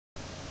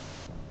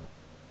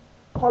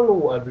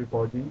Hello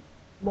everybody,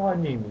 my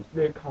name is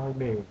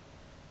Kskaii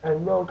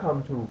and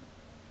welcome to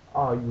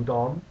Are You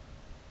Dumb?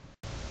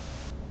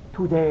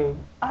 Today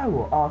I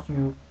will ask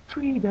you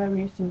 3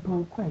 very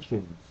simple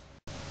questions.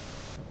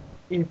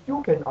 If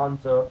you can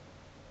answer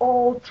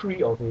all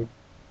 3 of it,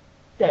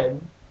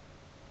 then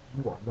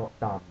you are not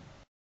dumb.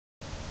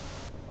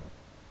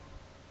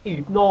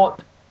 If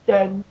not,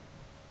 then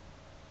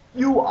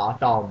you are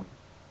dumb.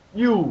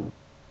 You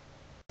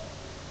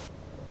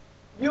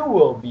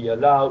will be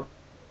allowed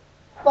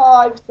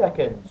 5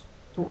 seconds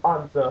to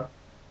answer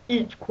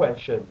each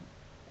question.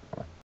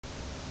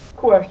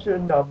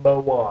 Question number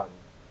 1.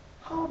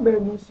 How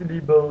many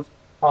syllables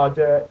are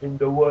there in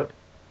the word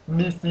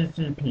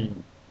Mississippi?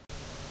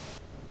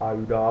 Are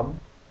you dumb?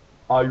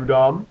 Are you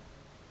dumb?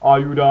 Are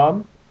you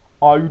dumb?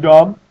 Are you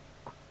dumb?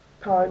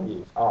 Time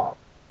is up.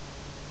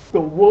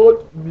 The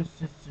word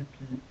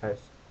Mississippi has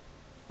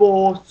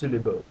 4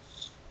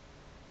 syllables.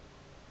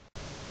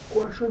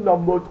 Question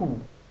number 2.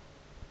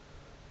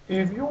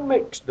 If you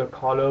mix the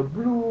color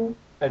blue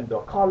and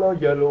the color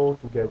yellow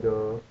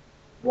together,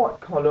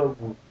 what color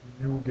would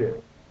you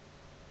get?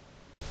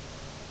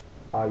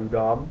 Are you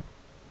dumb?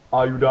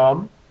 Are you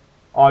dumb?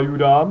 Are you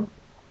dumb?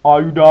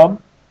 Are you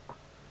dumb?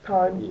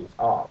 Time is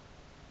up.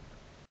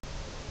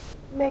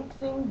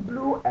 Mixing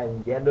blue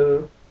and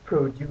yellow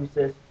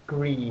produces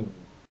green.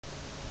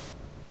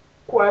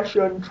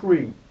 Question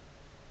 3.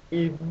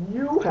 If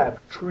you have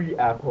 3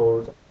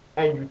 apples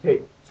and you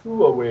take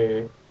 2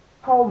 away,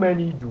 how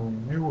many do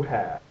you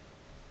have?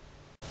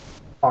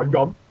 Are you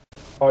dumb?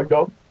 Are you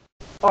dumb?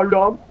 Are you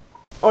dumb?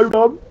 Are you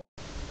dumb?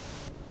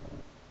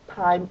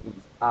 Time is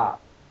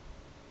up.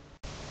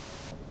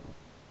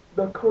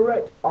 The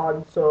correct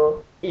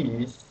answer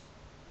is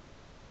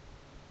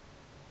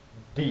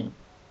D.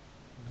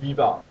 Give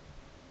up.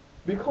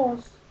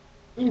 Because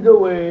either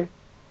way,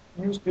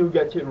 you still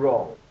get it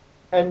wrong.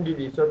 And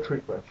it is a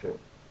trick question.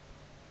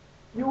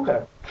 You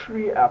have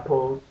 3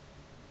 apples.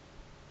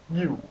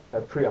 You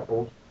have 3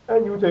 apples.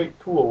 And you take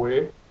 2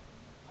 away,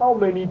 how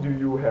many do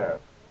you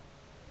have?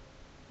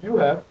 You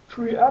have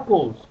 3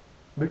 apples,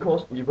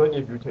 because even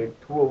if you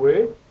take 2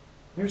 away,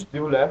 you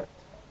still left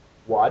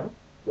 1.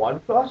 1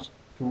 plus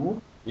 2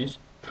 is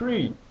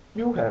 3.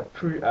 You have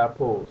 3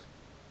 apples.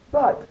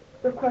 But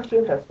the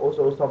question has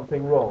also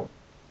something wrong,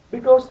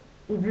 because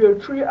if you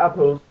have 3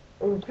 apples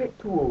and you take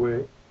 2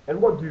 away,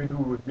 and what do you do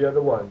with the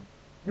other one?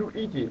 You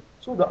eat it,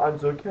 so the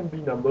answer can be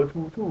number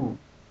 2 too.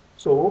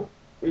 So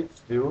it's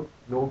still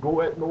no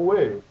go at no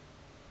way.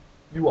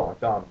 You are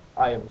dumb.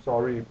 I am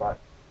sorry, but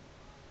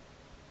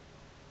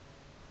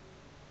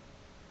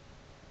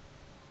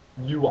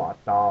you are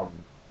dumb.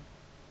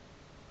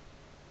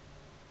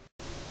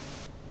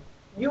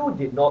 You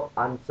did not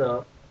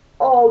answer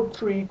all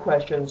 3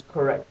 questions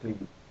correctly.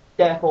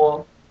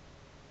 Therefore,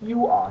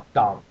 you are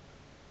dumb.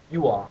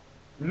 You are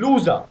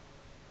loser.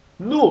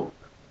 Noob.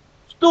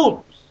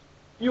 Stoops.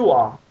 You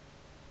are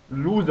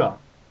loser.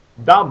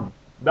 Dumb.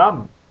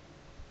 Dumb.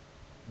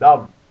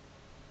 Dumb.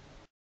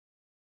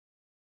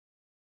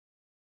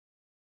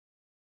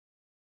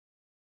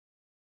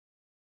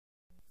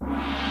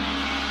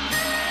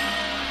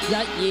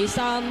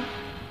 1、2、3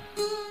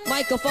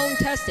 Microphone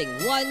testing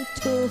 1,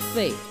 2,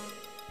 3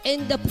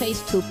 In the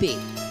place to be.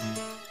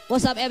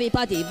 What's up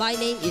everybody, my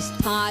name is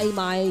Tai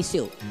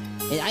Myself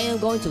and I am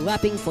going to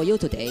rapping for you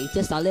today,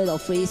 just a little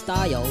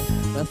freestyle.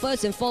 But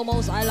first and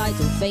foremost, I like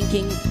to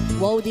thanking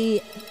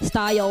Wody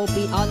style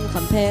beyond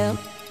compare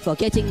for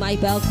getting my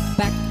belt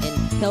back and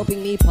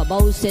helping me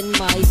promoting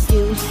my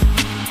skills.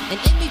 And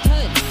in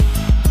return,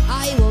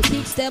 I will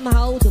teach them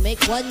how to make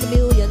 $1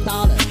 million.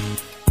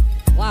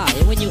 Wow,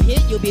 and when you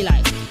hit, you'll be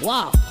like,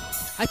 wow,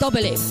 I don't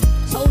believe.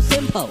 So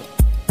simple.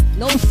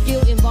 No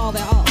skill involved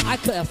at all. I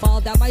could have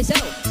found that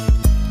myself.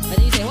 And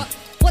then you say,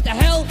 what the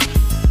hell?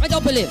 I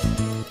don't believe.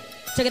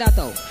 Check it out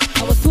though.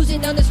 I was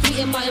cruising down the street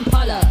in my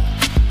Impala.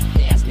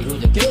 They asked me who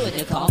the girl in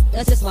the car.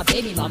 That's just my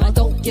baby mama. I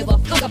don't give a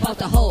fuck about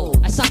the hoe.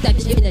 I sucked that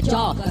bitch in the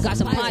jaw. I got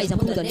some pies and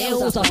put the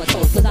nails off my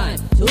toes. Cause I'm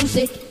too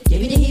sick,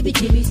 give me the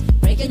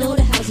heebie-jeebies. Breaking all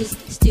the houses,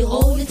 steal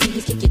all the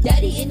TVs. Kick your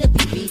daddy in the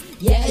pee-pee.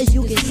 Yeah, as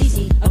you can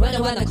see, I run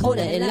around the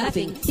corner and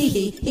laughing. Hee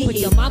hee hee. Put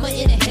your mama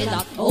in a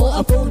headlock or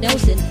a full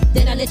Nelson.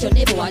 Then I let your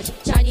neighbor watch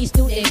Chinese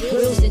food and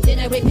grills. And then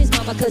I rape his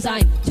mama cause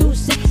I'm too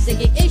sick.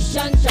 Singing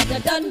Ishan, shut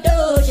the done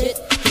do shit.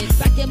 Get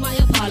back in my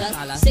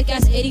Impala, sick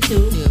ass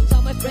 82.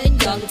 Saw my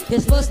friend Young,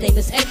 his first name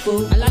is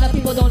Ed-Fu. A lot of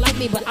people don't like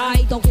me, but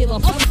I don't give a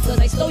fuck. Cause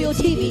I stole your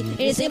TV and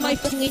it's in my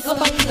fucking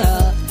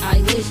bunker.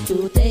 I wish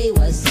today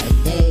was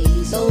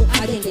Sunday, so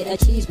I can get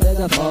a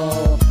cheeseburger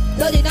for